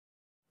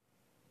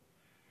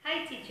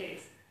Hi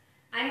teachers,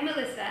 I'm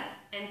Melissa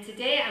and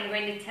today I'm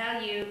going to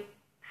tell you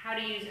how to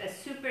use a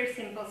super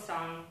simple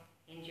song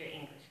in your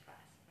English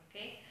class.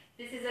 Okay?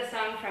 This is a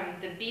song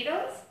from the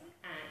Beatles.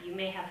 You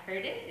may have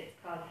heard it. It's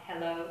called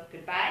Hello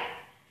Goodbye.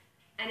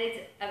 And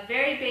it's a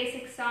very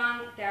basic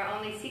song. There are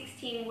only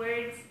 16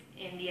 words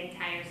in the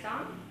entire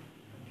song.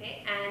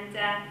 Okay?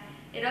 And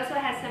it also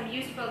has some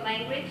useful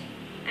language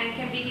and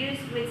can be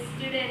used with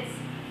students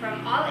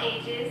from all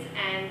ages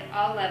and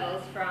all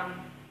levels from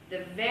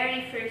the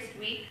very first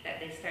week that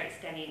they start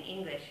studying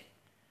English.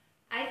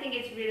 I think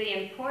it's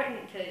really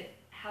important to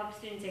help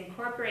students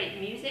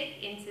incorporate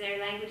music into their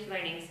language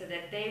learning so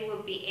that they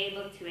will be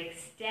able to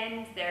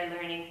extend their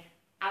learning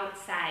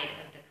outside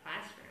of the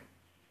classroom.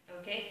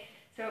 Okay?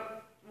 So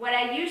what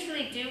I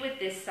usually do with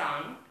this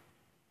song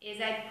is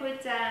I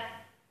put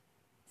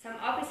some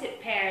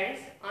opposite pairs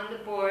on the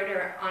board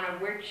or on a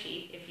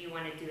worksheet if you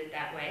want to do it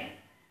that way.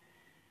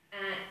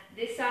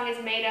 This song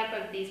is made up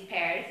of these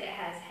pairs. It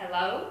has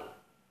hello,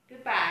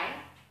 goodbye,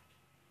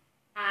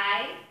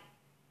 I,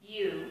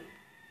 you,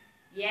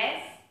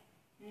 yes,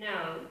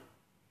 no,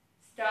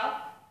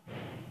 stop,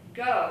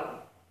 go,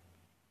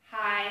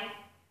 high,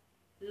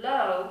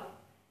 low,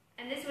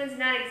 and this one's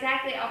not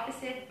exactly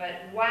opposite, but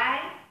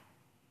why,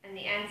 and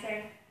the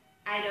answer,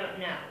 I don't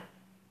know.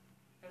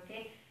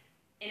 Okay?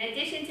 In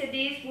addition to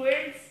these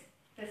words,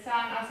 the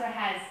song also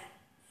has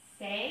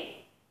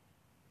say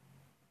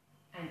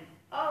and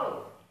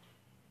oh,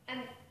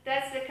 and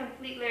that's the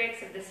complete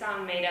lyrics of the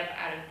song made up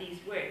out of these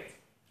words.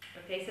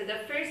 Okay, so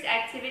the first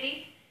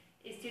activity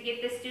is to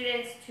get the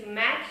students to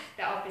match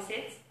the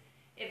opposites.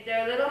 If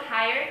they're a little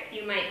higher,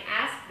 you might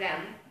ask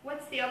them,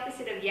 what's the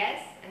opposite of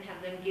yes? And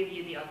have them give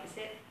you the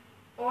opposite.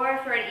 Or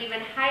for an even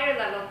higher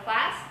level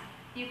class,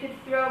 you could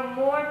throw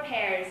more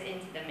pairs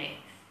into the mix.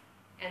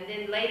 And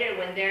then later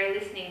when they're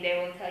listening,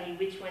 they will tell you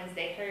which ones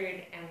they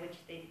heard and which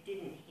they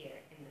didn't hear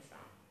in the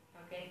song.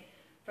 Okay?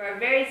 For a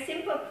very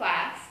simple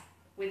class,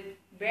 with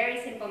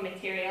very simple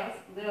materials,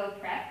 little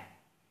prep,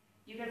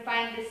 you can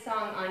find this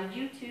song on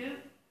YouTube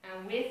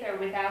with or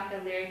without the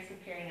lyrics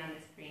appearing on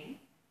the screen.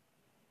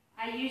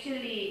 I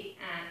usually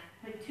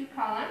put two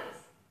columns.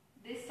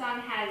 This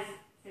song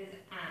says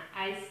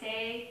I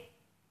say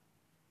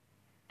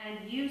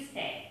and you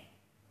say.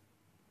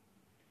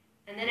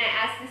 And then I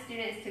ask the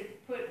students to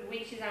put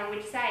which is on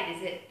which side.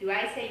 Is it, do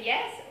I say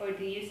yes or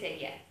do you say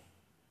yes?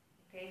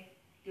 Okay?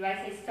 Do I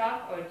say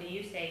stop or do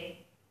you say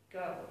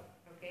go?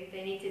 Okay,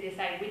 they need to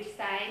decide which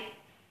side,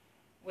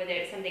 whether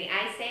it's something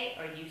I say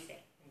or you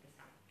say in the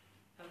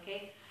song.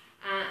 Okay,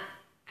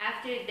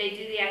 after they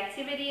do the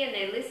activity and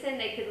they listen,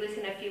 they could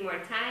listen a few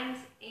more times.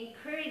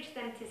 Encourage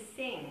them to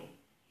sing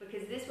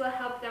because this will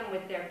help them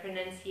with their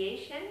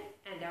pronunciation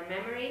and their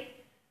memory.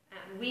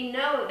 We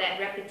know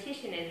that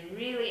repetition is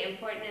really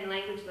important in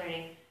language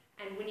learning,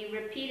 and when you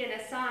repeat in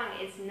a song,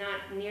 it's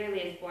not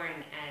nearly as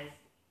boring as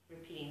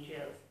repeating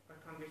drills or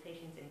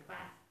conversations in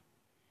class.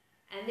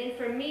 And then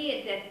for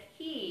me, the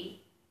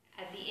key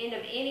at the end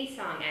of any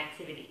song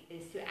activity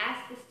is to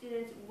ask the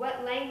students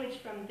what language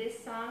from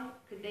this song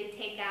could they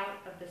take out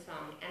of the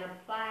song and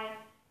apply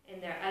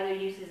in their other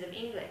uses of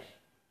English.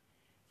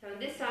 So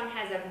this song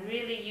has a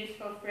really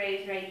useful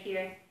phrase right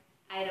here,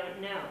 I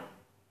don't know.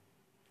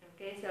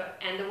 Okay, so,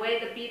 and the way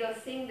the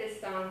Beatles sing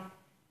this song,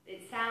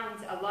 it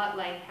sounds a lot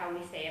like how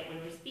we say it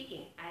when we're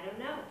speaking, I don't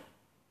know.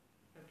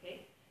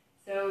 Okay,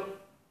 so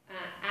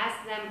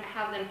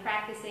have them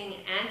practicing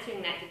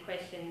answering that to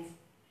questions.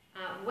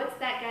 What's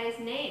that guy's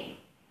name?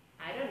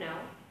 I don't know.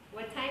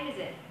 What time is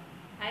it?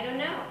 I don't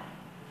know.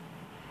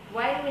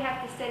 Why do we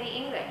have to study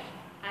English?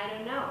 I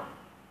don't know.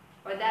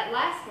 Or that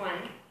last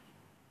one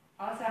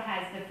also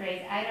has the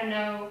phrase, I don't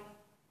know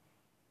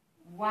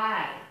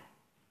why,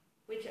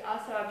 which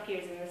also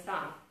appears in the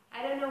song.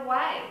 I don't know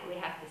why we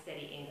have to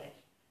study English.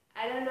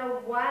 I don't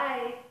know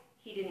why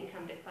he didn't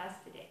come to class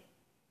today.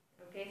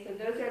 Okay, so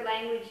those are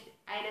language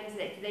items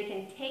that they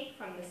can take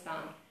from the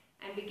song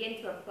and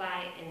begin to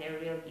apply in their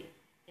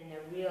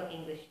real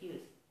English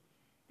use.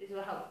 This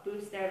will help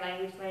boost their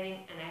language learning,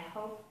 and I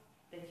hope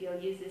that you'll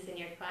use this in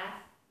your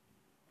class